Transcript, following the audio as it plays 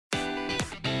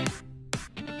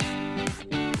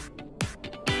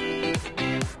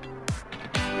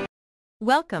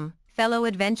Welcome, fellow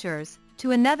adventurers, to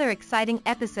another exciting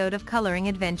episode of Coloring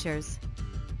Adventures.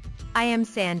 I am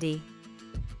Sandy.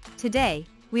 Today,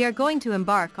 we are going to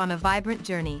embark on a vibrant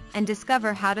journey and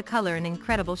discover how to color an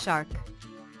incredible shark.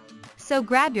 So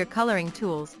grab your coloring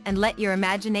tools and let your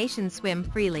imagination swim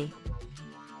freely.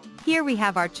 Here we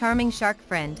have our charming shark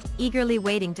friend, eagerly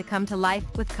waiting to come to life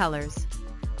with colors.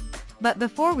 But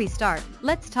before we start,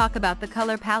 let's talk about the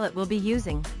color palette we'll be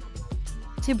using.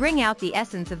 To bring out the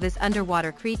essence of this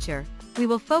underwater creature, we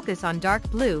will focus on dark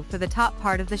blue for the top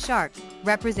part of the shark,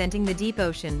 representing the deep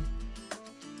ocean,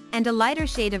 and a lighter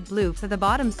shade of blue for the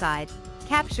bottom side,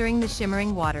 capturing the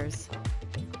shimmering waters.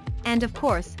 And of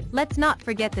course, let's not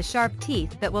forget the sharp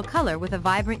teeth that will color with a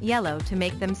vibrant yellow to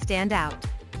make them stand out.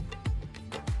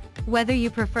 Whether you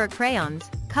prefer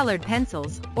crayons, colored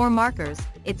pencils, or markers,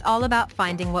 it's all about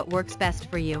finding what works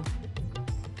best for you.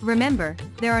 Remember,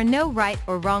 there are no right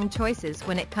or wrong choices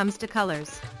when it comes to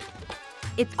colors.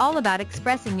 It's all about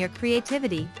expressing your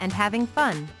creativity and having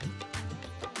fun.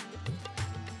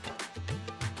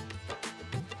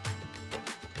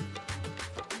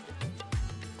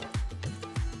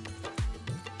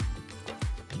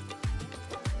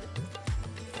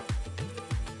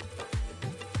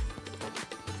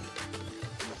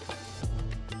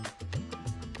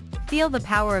 Feel the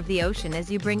power of the ocean as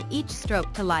you bring each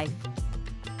stroke to life.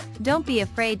 Don't be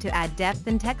afraid to add depth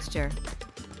and texture.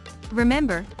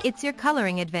 Remember, it's your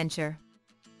coloring adventure.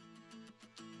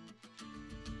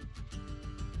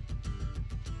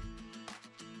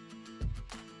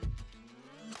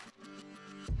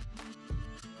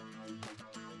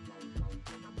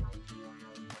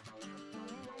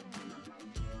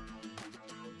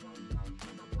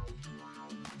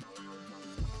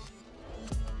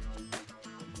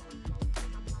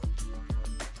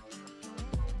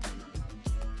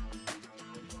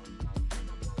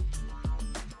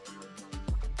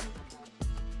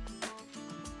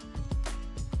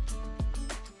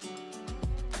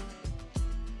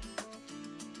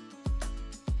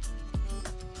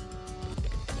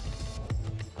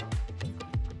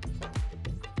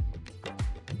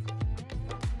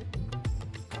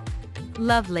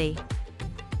 Lovely.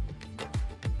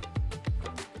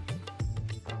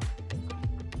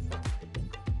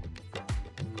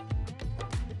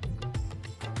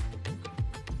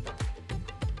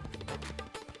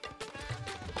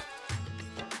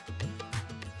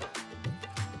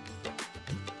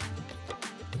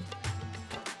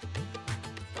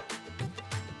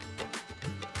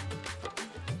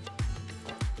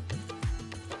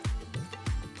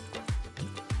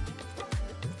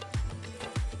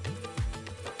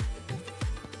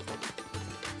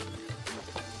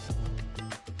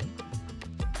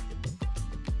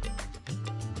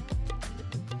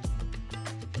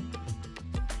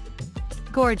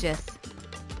 Gorgeous.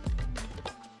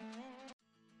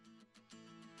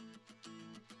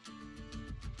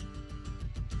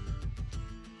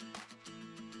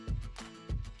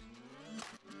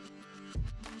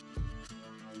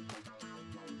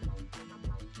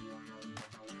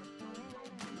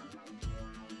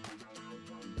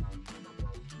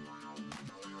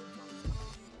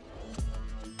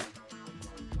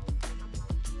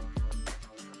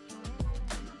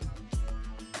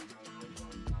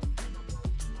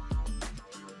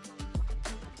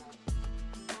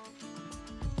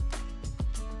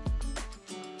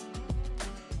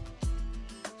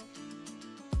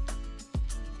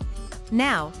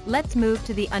 Now, let's move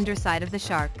to the underside of the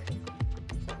shark.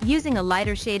 Using a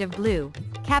lighter shade of blue,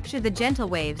 capture the gentle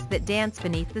waves that dance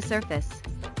beneath the surface.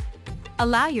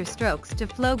 Allow your strokes to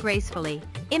flow gracefully,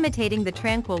 imitating the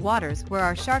tranquil waters where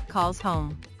our shark calls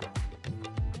home.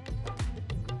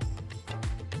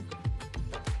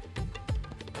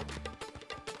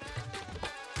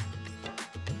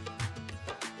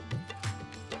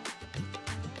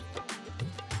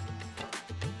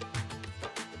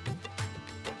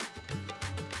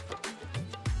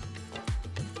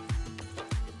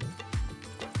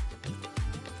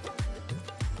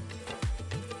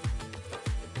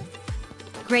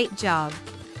 Great job!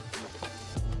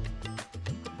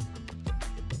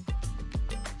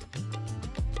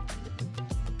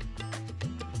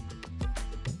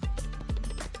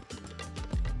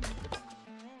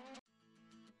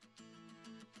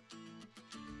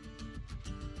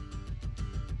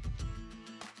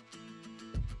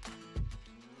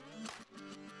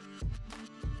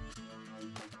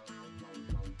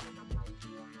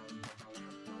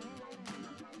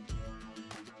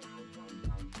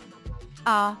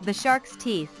 Ah, the shark's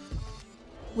teeth.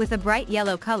 With a bright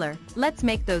yellow color, let's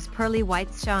make those pearly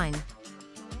whites shine.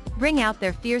 Bring out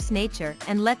their fierce nature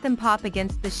and let them pop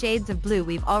against the shades of blue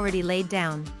we've already laid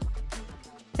down.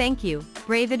 thank you,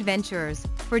 brave adventurers,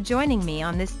 for joining me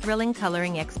on this thrilling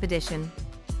coloring expedition.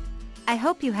 I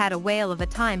hope you had a whale of a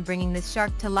time bringing this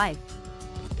shark to life.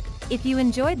 If you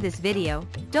enjoyed this video,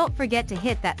 don't forget to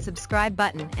hit that subscribe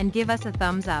button and give us a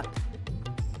thumbs up.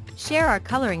 Share our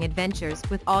coloring adventures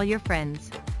with all your friends.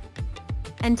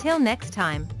 Until next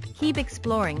time, keep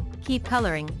exploring, keep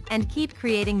coloring, and keep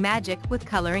creating magic with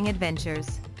Coloring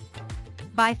Adventures.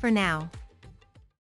 Bye for now.